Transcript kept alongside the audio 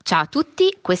Ciao a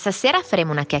tutti, questa sera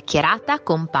faremo una chiacchierata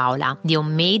con Paola di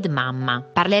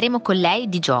Homemademamma. Parleremo con lei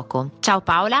di gioco. Ciao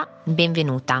Paola,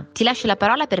 benvenuta. Ti lascio la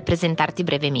parola per presentarti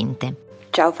brevemente.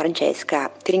 Ciao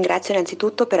Francesca, ti ringrazio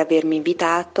innanzitutto per avermi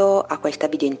invitato a questa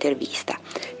video intervista.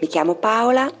 Mi chiamo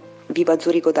Paola, vivo a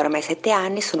Zurigo da ormai 7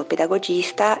 anni, sono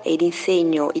pedagogista ed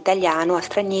insegno italiano a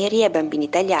stranieri e a bambini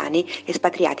italiani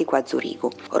espatriati qua a Zurigo.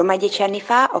 Ormai 10 anni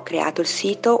fa ho creato il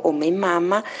sito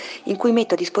Homemademamma in cui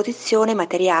metto a disposizione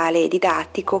materiale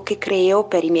didattico che creo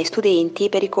per i miei studenti e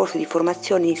per i corsi di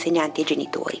formazione di insegnanti e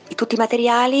genitori. Tutti i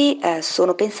materiali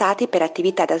sono pensati per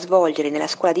attività da svolgere nella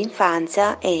scuola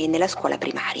d'infanzia e nella scuola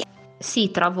primaria.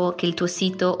 Sì, trovo che il tuo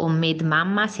sito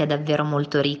Homemademamma sia davvero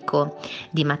molto ricco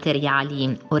di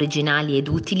materiali originali ed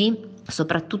utili,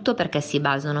 soprattutto perché si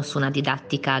basano su una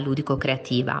didattica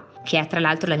ludico-creativa, che è tra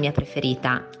l'altro la mia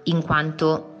preferita, in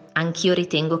quanto anch'io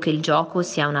ritengo che il gioco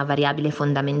sia una variabile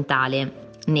fondamentale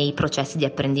nei processi di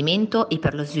apprendimento e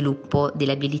per lo sviluppo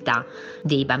delle abilità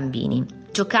dei bambini.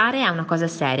 Giocare è una cosa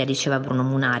seria, diceva Bruno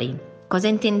Munari. Cosa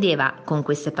intendeva con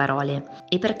queste parole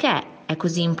e perché è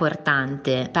così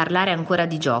importante parlare ancora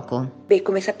di gioco?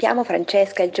 Come sappiamo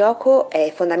Francesca, il gioco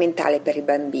è fondamentale per il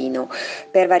bambino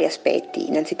per vari aspetti.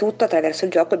 Innanzitutto attraverso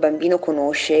il gioco il bambino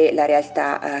conosce la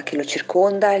realtà che lo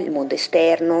circonda, il mondo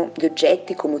esterno, gli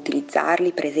oggetti, come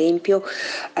utilizzarli per esempio,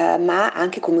 ma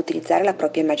anche come utilizzare la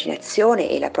propria immaginazione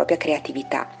e la propria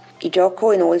creatività. Il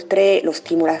gioco inoltre lo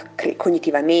stimola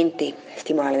cognitivamente,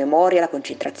 stimola la memoria, la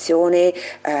concentrazione,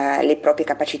 le proprie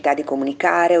capacità di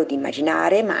comunicare o di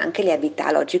immaginare, ma anche le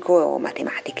abilità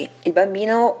logico-matematiche. Il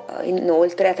bambino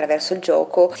inoltre attraverso il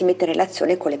gioco si mette in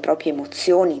relazione con le proprie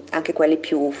emozioni, anche quelle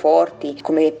più forti,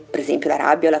 come per esempio la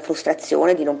rabbia o la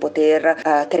frustrazione di non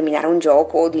poter terminare un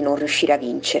gioco o di non riuscire a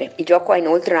vincere. Il gioco ha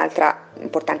inoltre un'altra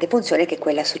importante funzione che è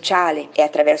quella sociale. È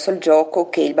attraverso il gioco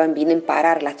che il bambino impara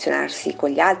a relazionarsi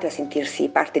con gli altri, a sentirsi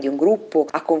parte di un gruppo,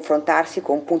 a confrontarsi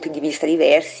con punti di vista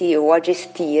diversi o a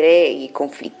gestire i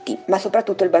conflitti. Ma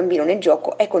soprattutto il bambino nel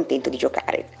gioco è contento di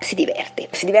giocare, si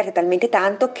diverte talmente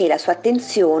tanto che la sua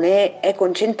attenzione è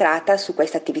concentrata su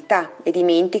questa attività e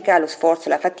dimentica lo sforzo,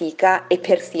 la fatica e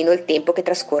persino il tempo che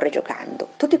trascorre giocando.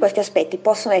 Tutti questi aspetti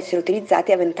possono essere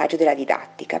utilizzati a vantaggio della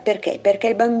didattica. Perché? Perché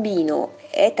il bambino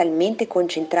è talmente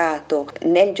concentrato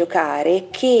nel giocare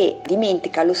che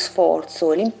dimentica lo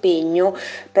sforzo, l'impegno,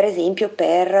 per esempio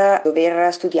per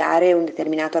dover studiare un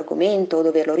determinato argomento o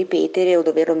doverlo ripetere o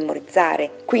doverlo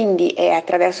memorizzare. Quindi è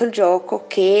attraverso il gioco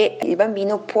che il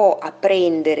bambino può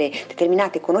apprendere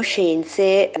determinate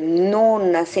conoscenze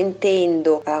non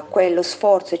sentendo quello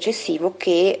sforzo eccessivo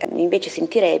che invece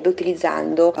sentirebbe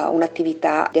utilizzando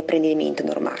un'attività di apprendimento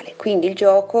normale. Quindi il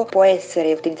gioco può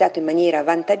essere utilizzato in maniera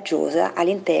vantaggiosa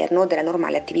all'interno della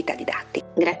normale attività didattica.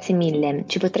 Grazie mille.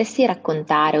 Ci potresti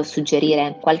raccontare o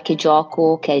suggerire qualche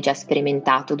gioco che hai già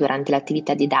sperimentato durante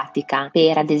l'attività didattica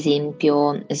per, ad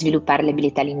esempio, sviluppare le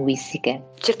abilità linguistiche?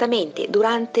 Certamente,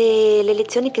 durante le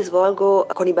lezioni che svolgo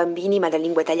con i bambini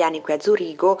madrelingua italiani qui a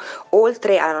Zurigo,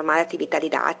 oltre alla normale attività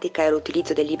didattica e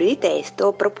all'utilizzo dei libri di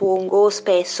testo, propongo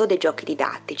spesso dei giochi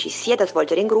didattici, sia da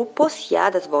svolgere in gruppo sia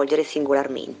da svolgere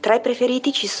singolarmente. Tra i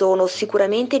preferiti ci sono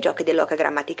sicuramente i giochi dell'oca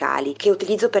grammaticali, che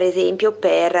utilizzo per esempio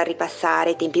per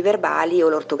ripassare i tempi verbali o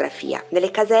l'ortografia.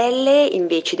 Nelle caselle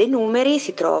invece dei numeri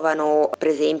si trovano per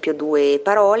esempio 2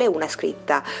 parole, una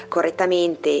scritta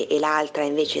correttamente e l'altra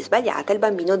invece sbagliata. Il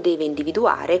bambino deve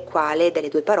individuare quale delle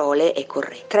 2 parole è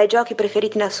corretta. Tra i giochi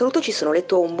preferiti in assoluto ci sono le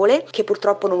tombole, che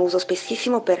purtroppo non uso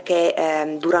spessissimo perché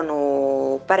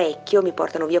durano parecchio, mi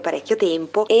portano via parecchio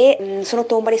tempo e sono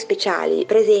tombole speciali,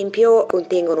 per esempio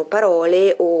contengono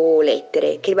parole o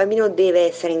lettere che il bambino deve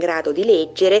essere in grado di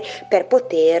leggere per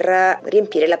poter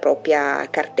riempire la propria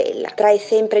cartella. Tra i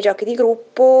sempre giochi di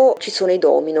gruppo ci sono i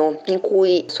domino, in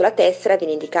cui sulla tessera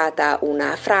viene indicata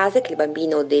una frase che il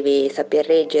bambino deve saper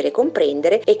leggere e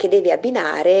comprendere e che deve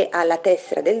abbinare alla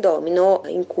tessera del domino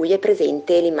in cui è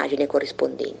presente l'immagine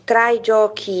corrispondente. Tra i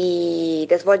giochi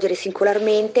da svolgere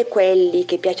singolarmente, quelli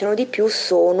che piacciono di più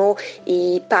sono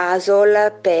i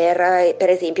puzzle per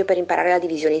esempio per imparare la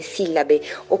divisione in sillabe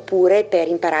oppure per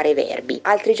imparare verbi.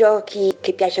 Altri giochi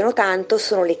che piacciono tanto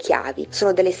sono le chiavi.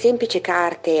 Sono delle semplici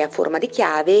carte a forma di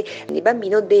chiave, il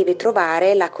bambino deve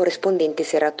trovare la corrispondente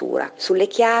serratura. Sulle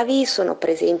chiavi sono per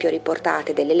esempio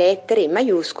riportate delle lettere in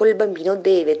maiuscolo, il bambino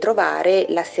deve trovare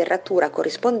la serratura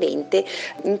corrispondente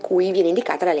in cui viene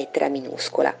indicata la lettera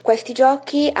minuscola. Questi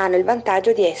giochi hanno il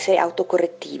vantaggio di essere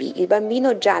autocorrettivi. Il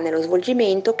bambino già nello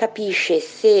svolgimento capisce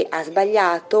se ha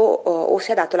sbagliato o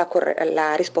se ha dato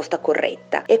la risposta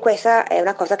corretta, e questa è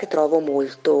una cosa che trovo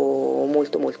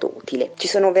molto utile. Ci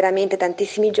sono veramente veramente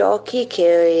tantissimi giochi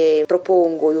che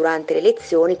propongo durante le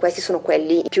lezioni, questi sono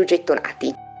quelli più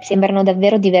gettonati. Sembrano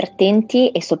davvero divertenti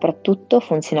e soprattutto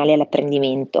funzionali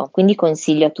all'apprendimento, quindi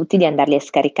consiglio a tutti di andarli a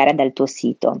scaricare dal tuo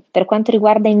sito. Per quanto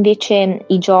riguarda invece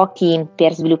i giochi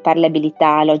per sviluppare le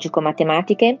abilità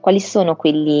logico-matematiche, quali sono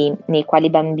quelli nei quali i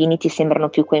bambini ti sembrano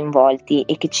più coinvolti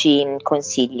e che ci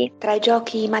consigli? Tra i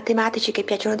giochi matematici che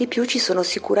piacciono di più ci sono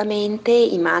sicuramente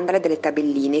i mandala delle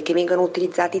tabelline che vengono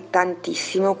utilizzati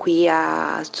tantissimo qui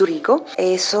a Zurigo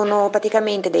e sono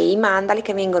praticamente dei mandali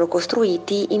che vengono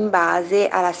costruiti in base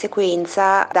alla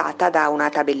sequenza data da una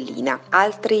tabellina.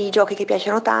 Altri giochi che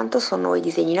piacciono tanto sono i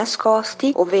disegni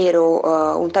nascosti,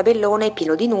 ovvero un tabellone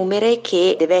pieno di numeri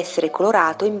che deve essere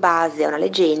colorato in base a una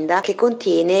leggenda che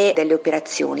contiene delle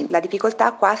operazioni. La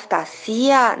difficoltà qua sta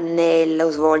sia nello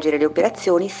svolgere le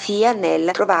operazioni sia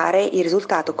nel trovare il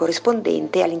risultato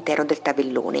corrispondente all'interno del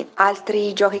tabellone.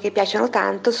 Altri giochi che piacciono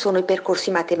tanto sono i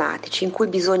percorsi matematici in cui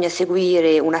bisogna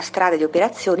seguire una strada di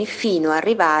operazioni fino ad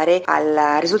arrivare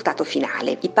al risultato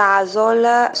finale. I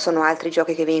puzzle sono altri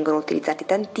giochi che vengono utilizzati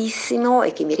tantissimo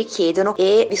e che mi richiedono,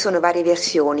 e vi sono varie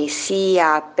versioni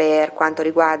sia per quanto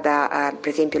riguarda per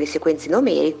esempio le sequenze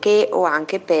numeriche o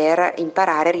anche per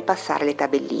imparare a ripassare le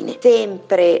tabelline.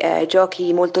 Sempre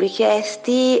giochi molto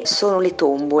richiesti sono le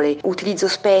tombole. Utilizzo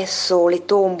spesso le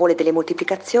tombole delle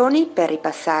moltiplicazioni per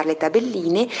ripassare le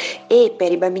tabelline e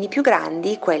per i bambini più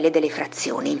grandi quelle delle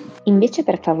frazioni. Invece,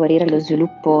 per favorire lo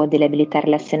sviluppo delle abilità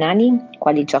relazionali,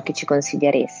 quali giochi ci consiglieresti?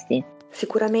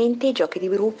 Sicuramente i giochi di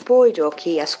gruppo, i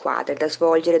giochi a squadre da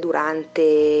svolgere durante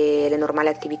le normali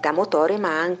attività motorie,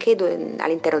 ma anche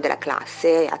all'interno della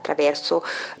classe attraverso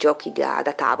giochi da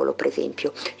tavolo, per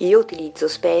esempio. Io utilizzo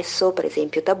spesso, per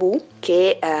esempio, Tabù,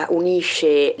 che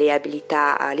unisce le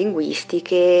abilità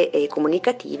linguistiche e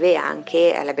comunicative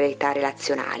anche alle abilità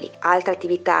relazionali. Altre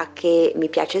attività che mi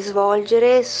piace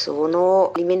svolgere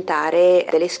sono alimentare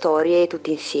delle storie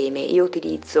tutti insieme. Io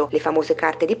utilizzo le famose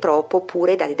carte di Propo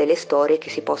oppure delle storie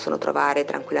che si possono trovare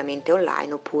tranquillamente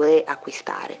online oppure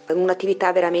acquistare.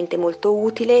 Un'attività veramente molto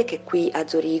utile che qui a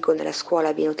Zurigo nella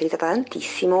scuola viene utilizzata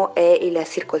tantissimo è il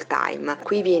circle time.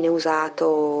 Qui viene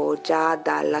usato già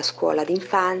dalla scuola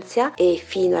d'infanzia e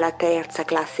fino alla terza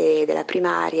classe della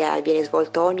primaria viene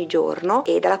svolto ogni giorno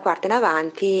e dalla quarta in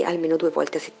avanti almeno 2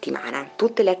 volte a settimana.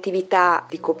 Tutte le attività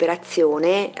di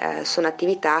cooperazione sono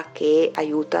attività che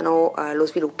aiutano lo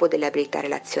sviluppo delle abilità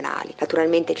relazionali.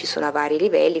 Naturalmente ci sono a vari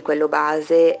livelli, quello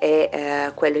base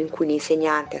è quello in cui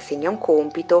l'insegnante assegna un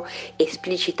compito,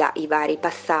 esplicita i vari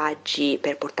passaggi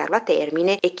per portarlo a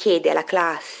termine e chiede alla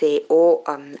classe o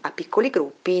a piccoli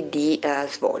gruppi di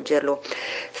svolgerlo.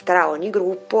 Starà ogni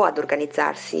gruppo ad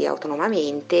organizzarsi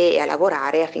autonomamente e a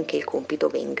lavorare affinché il compito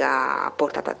venga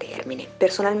portato a termine.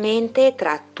 Personalmente,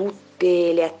 tra tutte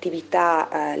le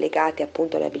attività legate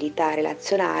appunto alle abilità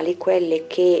relazionali, quelle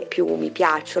che più mi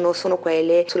piacciono sono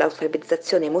quelle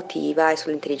sull'alfabetizzazione emotiva e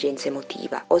sull'intelligenza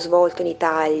emotiva. Ho svolto in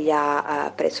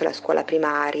Italia presso la scuola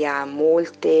primaria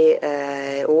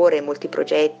molte ore, molti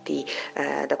progetti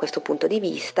da questo punto di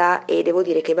vista e devo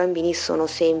dire che i bambini sono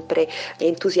sempre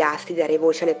entusiasti di dare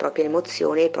voce alle proprie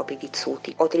emozioni e ai propri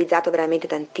vissuti. Ho utilizzato veramente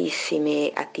tantissime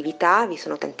attività, vi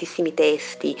sono tantissimi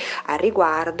testi al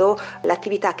riguardo.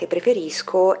 L'attività che preferisco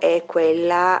è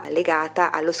quella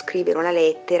legata allo scrivere una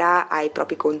lettera ai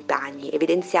propri compagni,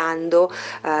 evidenziando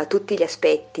tutti gli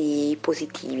aspetti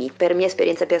positivi. Per mia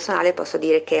esperienza personale posso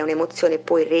dire che è un'emozione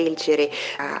poi leggere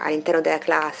all'interno della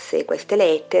classe queste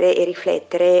lettere e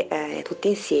riflettere tutti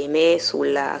insieme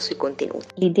sui contenuti.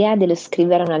 L'idea dello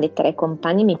scrivere una lettera ai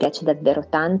compagni mi piace davvero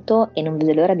tanto e non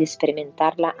vedo l'ora di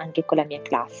sperimentarla anche con la mia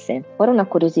classe. Ora una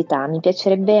curiosità, mi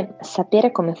piacerebbe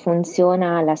sapere come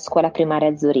funziona la scuola primaria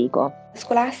a Zurigo.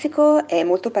 Scolastico è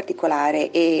molto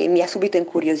particolare e mi ha subito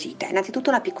incuriosita. Innanzitutto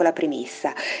una piccola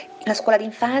premessa. La scuola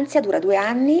d'infanzia dura 2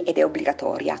 anni ed è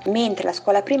obbligatoria, mentre la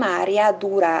scuola primaria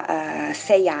dura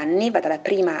 6 anni, va dalla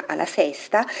prima alla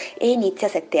sesta e inizia a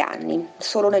 7 anni.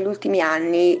 Solo negli ultimi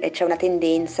anni c'è una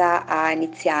tendenza a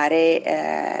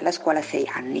iniziare la scuola a 6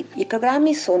 anni. I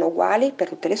programmi sono uguali per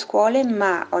tutte le scuole,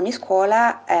 ma ogni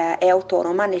scuola è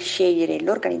autonoma nel scegliere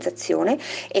l'organizzazione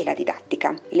e la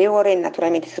didattica. Le ore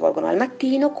naturalmente si svolgono al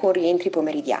mattino con rientri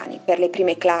pomeridiani. Per le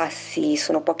prime classi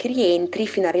sono pochi rientri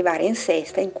fino ad arrivare in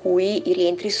sesta in cui i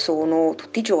rientri sono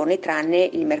tutti i giorni tranne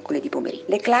il mercoledì pomeriggio.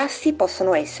 Le classi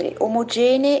possono essere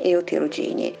omogenee e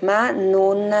eterogenee, ma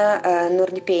non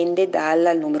dipende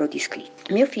dal numero di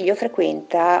iscritti. Mio figlio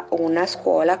frequenta una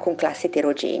scuola con classi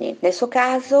eterogenee. Nel suo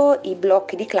caso i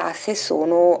blocchi di classe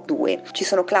sono 2. Ci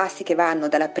sono classi che vanno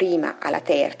dalla prima alla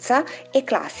terza e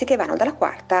classi che vanno dalla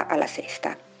quarta alla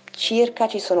sesta. Circa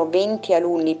ci sono 20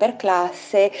 alunni per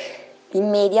classe, in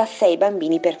media 6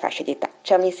 bambini per fascia di età.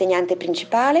 C'è un insegnante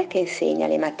principale che insegna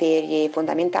le materie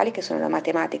fondamentali che sono la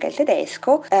matematica e il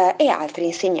tedesco e altri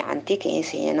insegnanti che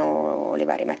insegnano le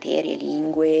varie materie,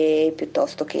 lingue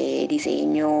piuttosto che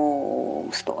disegno,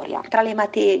 storia. Tra le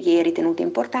materie ritenute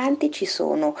importanti ci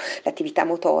sono le attività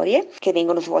motorie che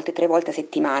vengono svolte 3 volte a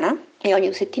settimana e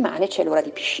ogni settimana c'è l'ora di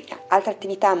piscina. Altre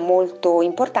attività molto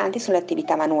importanti sono le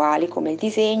attività manuali come il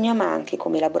disegno, ma anche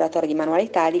come i laboratori di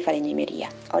manualità e di falegnameria.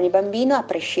 Ogni bambino, a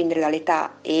prescindere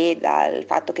dall'età e dal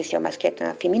fatto che sia un maschietto o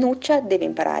una femminuccia, deve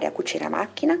imparare a cucire a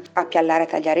macchina, a piallare, a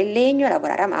tagliare il legno, a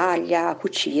lavorare a maglia, a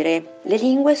cucire. Le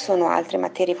lingue sono altre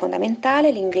materie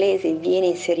fondamentali. L'inglese viene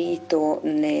inserito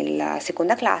nella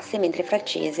seconda classe, mentre il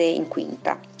francese in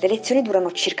quinta. Le lezioni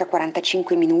durano circa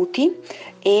 45 minuti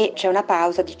e c'è una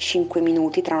pausa di 5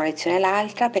 minuti tra una lezione e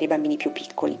l'altra per i bambini più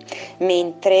piccoli,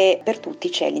 mentre per tutti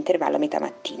c'è l'intervallo a metà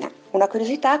mattina. Una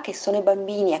curiosità è che sono i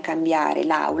bambini a cambiare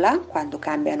l'aula quando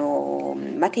cambiano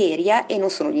materia e non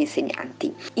sono gli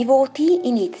insegnanti. I voti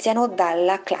iniziano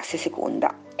dalla classe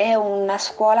seconda. È una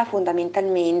scuola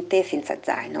fondamentalmente senza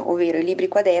zaino, ovvero i libri e i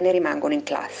quaderni rimangono in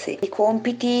classe. I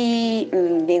compiti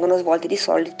vengono svolti di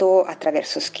solito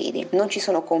attraverso schede. Non ci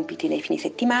sono compiti nei fine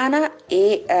settimana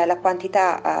e la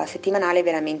quantità settimanale è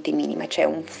veramente minima, c'è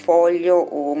un foglio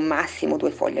o massimo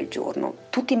 2 fogli al giorno.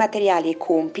 Tutti i materiali e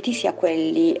compiti, sia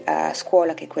quelli a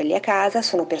scuola che quelli a casa,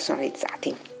 sono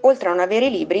personalizzati. Oltre a non avere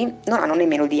i libri, non hanno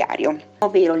nemmeno diario,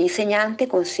 ovvero l'insegnante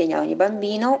consegna a ogni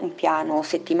bambino un piano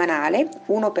settimanale,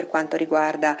 uno per quanto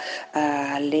riguarda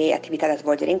le attività da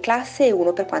svolgere in classe e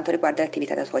uno per quanto riguarda le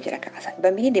attività da svolgere a casa. I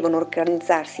bambini devono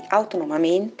organizzarsi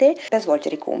autonomamente per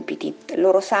svolgere i compiti.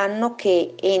 Loro sanno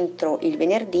che entro il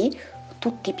venerdì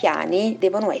tutti i piani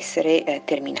devono essere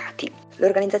terminati.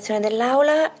 L'organizzazione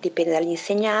dell'aula dipende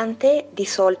dall'insegnante, di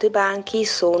solito i banchi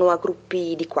sono a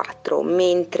gruppi di 4,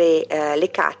 mentre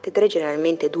le cattedre,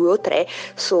 generalmente 2 o 3,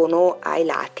 sono ai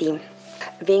lati.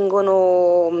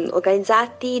 Vengono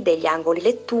organizzati degli angoli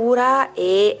lettura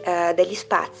e degli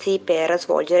spazi per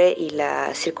svolgere il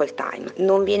circle time.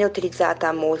 Non viene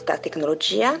utilizzata molta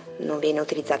tecnologia, non viene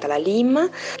utilizzata la LIM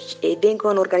e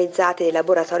vengono organizzati dei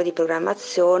laboratori di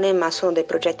programmazione, ma sono dei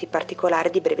progetti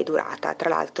particolari di breve durata, tra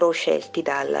l'altro scelti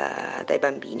dai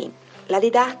bambini. La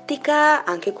didattica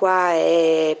anche qua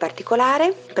è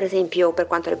particolare, per esempio per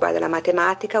quanto riguarda la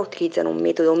matematica utilizzano un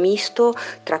metodo misto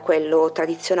tra quello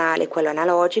tradizionale e quello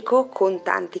analogico, con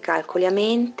tanti calcoli a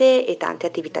mente e tante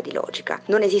attività di logica.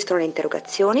 Non esistono le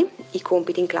interrogazioni, i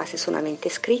compiti in classe sono a mente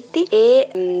scritti e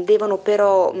devono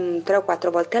però 3 o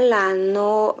 4 volte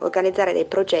all'anno organizzare dei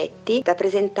progetti da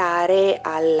presentare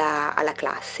alla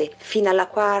classe. Fino alla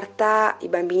quarta i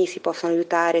bambini si possono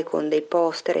aiutare con dei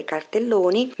poster e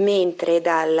cartelloni, mentre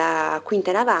dalla quinta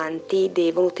in avanti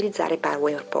devono utilizzare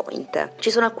PowerPoint.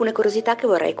 Ci sono alcune curiosità che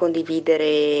vorrei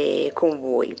condividere con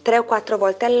voi. 3 o 4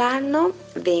 volte all'anno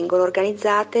vengono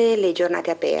organizzate le giornate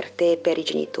aperte per i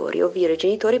genitori, ovvero i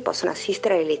genitori possono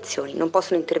assistere alle lezioni, non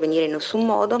possono intervenire in nessun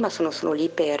modo, ma sono lì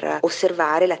per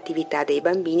osservare l'attività dei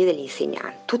bambini e degli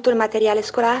insegnanti. Tutto il materiale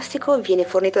scolastico viene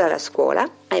fornito dalla scuola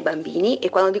ai bambini e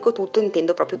quando dico tutto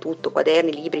intendo proprio tutto: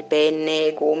 quaderni, libri,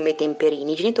 penne, gomme,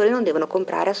 temperini. I genitori non devono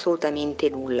comprare assolutamente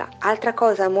nulla. Altra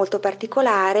cosa molto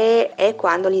particolare è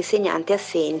quando l'insegnante è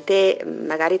assente,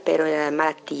 magari per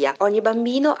malattia. Ogni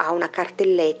bambino ha una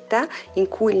cartelletta in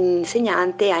cui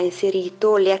l'insegnante ha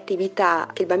inserito le attività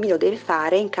che il bambino deve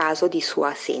fare in caso di sua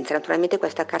assenza. Naturalmente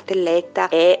questa cartelletta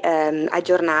è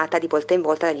aggiornata di volta in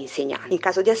volta dall'insegnante. In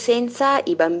caso di assenza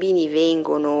i bambini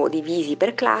vengono divisi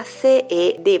per classe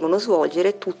e devono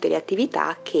svolgere tutte le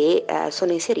attività che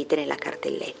sono inserite nella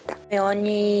cartelletta. E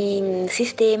ogni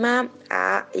sistema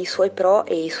ha i suoi pro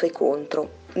e i suoi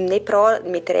contro. Nei pro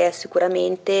metterei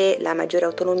sicuramente la maggiore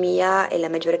autonomia e la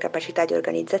maggiore capacità di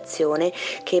organizzazione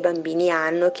che i bambini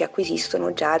hanno e che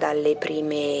acquisiscono già dalle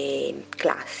prime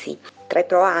classi. Tra i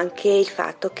pro anche il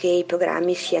fatto che i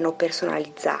programmi siano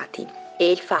personalizzati e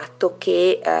il fatto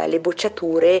che le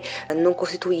bocciature non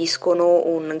costituiscono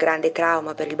un grande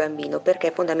trauma per il bambino, perché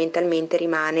fondamentalmente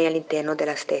rimane all'interno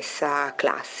della stessa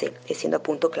classe, essendo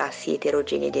appunto classi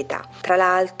eterogenee di età. Tra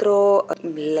l'altro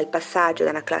il passaggio da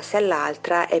una classe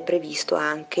all'altra è previsto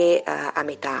anche a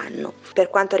metà anno. Per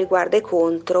quanto riguarda i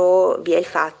contro, vi è il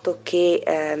fatto che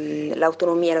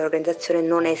l'autonomia e l'organizzazione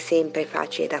non è sempre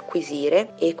facile da acquisire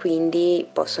e quindi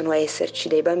possono esserci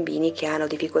dei bambini che hanno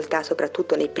difficoltà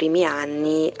soprattutto nei primi anni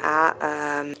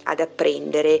ad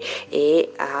apprendere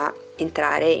e a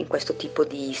entrare in questo tipo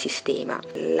di sistema.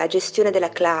 La gestione della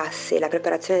classe, la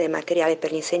preparazione del materiale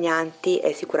per gli insegnanti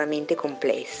è sicuramente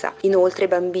complessa. Inoltre i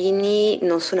bambini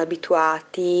non sono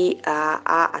abituati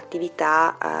a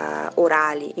attività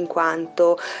orali, in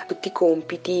quanto tutti i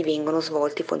compiti vengono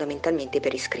svolti fondamentalmente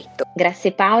per iscritto.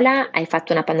 Grazie Paola, hai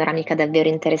fatto una panoramica davvero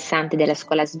interessante della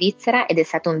scuola svizzera ed è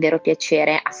stato un vero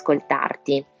piacere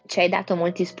ascoltarti. Ci hai dato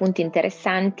molti spunti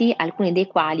interessanti, alcuni dei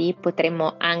quali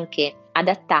potremmo anche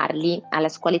adattarli alla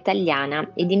scuola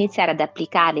italiana ed iniziare ad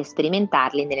applicarli e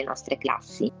sperimentarli nelle nostre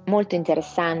classi. Molto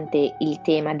interessante il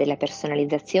tema della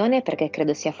personalizzazione, perché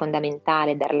credo sia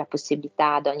fondamentale dare la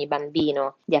possibilità ad ogni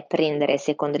bambino di apprendere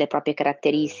secondo le proprie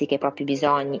caratteristiche, i propri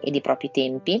bisogni ed i propri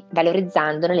tempi,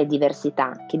 valorizzandone le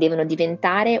diversità che devono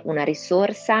diventare una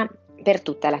risorsa per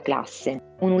tutta la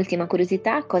classe. Un'ultima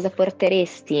curiosità: cosa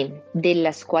porteresti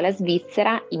della scuola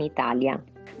svizzera in Italia?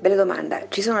 Bella domanda.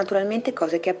 Ci sono naturalmente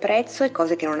cose che apprezzo e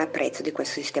cose che non apprezzo di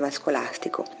questo sistema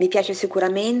scolastico. Mi piace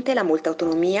sicuramente la molta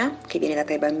autonomia che viene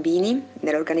data ai bambini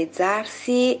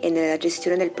nell'organizzarsi e nella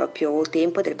gestione del proprio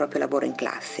tempo e del proprio lavoro in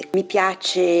classe. Mi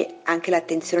piace anche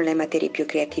l'attenzione alle materie più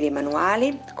creative e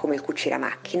manuali, come il cucire a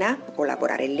macchina o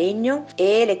lavorare il legno,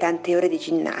 e le tante ore di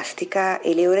ginnastica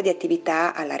e le ore di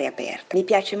attività all'aria aperta. Mi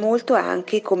piace molto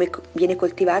anche come viene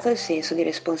coltivato il senso di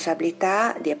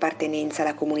responsabilità, di appartenenza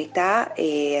alla comunità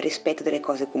e rispetto delle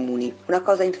cose comuni. Una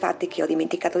cosa infatti che ho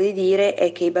dimenticato di dire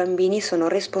è che i bambini sono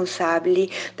responsabili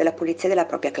della pulizia della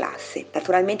propria classe.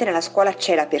 Naturalmente nella scuola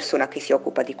c'è la persona che si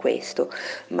occupa di questo,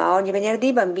 ma ogni venerdì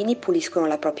i bambini puliscono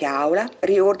la propria aula,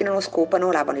 riordinano,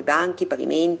 scopano, lavano i banchi, i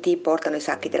pavimenti, portano i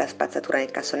sacchi della spazzatura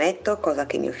nel cassonetto, cosa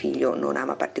che mio figlio non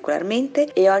ama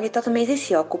particolarmente, e ogni 8 mesi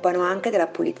si occupano anche della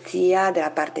pulizia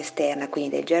della parte esterna,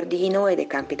 quindi del giardino e dei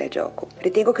campi da gioco.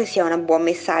 Ritengo che sia un buon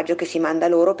messaggio che si manda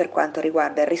loro per quanto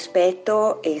riguarda il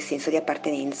rispetto e il senso di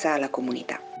appartenenza alla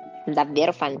comunità.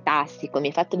 Davvero fantastico, mi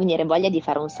hai fatto venire voglia di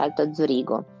fare un salto a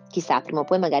Zurigo. Chissà, prima o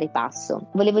poi magari passo.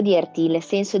 Volevo dirti, il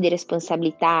senso di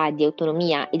responsabilità, di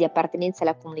autonomia e di appartenenza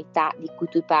alla comunità di cui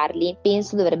tu parli,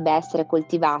 penso dovrebbe essere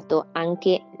coltivato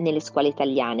anche nelle scuole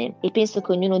italiane, e penso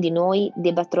che ognuno di noi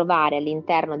debba trovare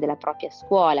all'interno della propria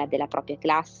scuola, della propria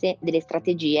classe, delle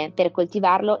strategie per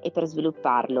coltivarlo e per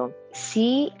svilupparlo.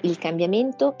 Sii il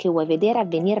cambiamento che vuoi vedere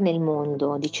avvenire nel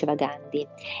mondo, diceva Gandhi,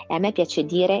 e a me piace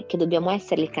dire che dobbiamo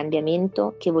essere il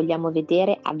cambiamento che vogliamo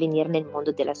vedere avvenire nel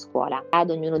mondo della scuola. Ad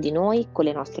ognuno di noi, con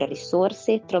le nostre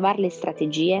risorse, trovare le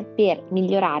strategie per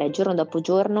migliorare giorno dopo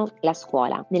giorno la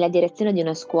scuola, nella direzione di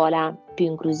una scuola più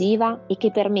inclusiva e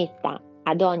che permetta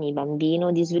ad ogni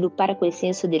bambino di sviluppare quel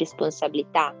senso di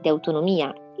responsabilità, di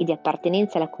autonomia e di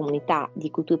appartenenza alla comunità di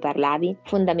cui tu parlavi,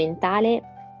 fondamentale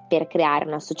per creare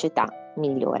una società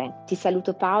migliore. Ti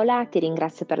saluto Paola, ti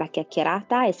ringrazio per la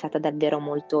chiacchierata, è stata davvero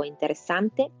molto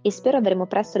interessante e spero avremo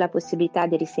presto la possibilità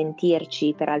di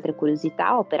risentirci per altre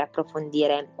curiosità o per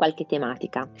approfondire qualche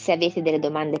tematica. Se avete delle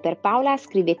domande per Paola,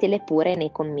 scrivetele pure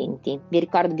nei commenti. Vi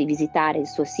ricordo di visitare il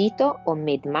suo sito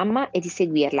Homemademamma e di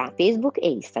seguirla a Facebook e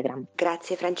Instagram.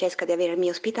 Grazie Francesca di avermi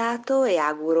ospitato e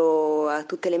auguro a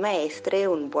tutte le maestre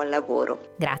un buon lavoro.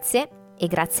 Grazie e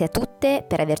grazie a tutte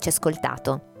per averci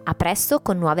ascoltato. A presto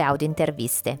con nuove audio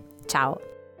interviste. Ciao!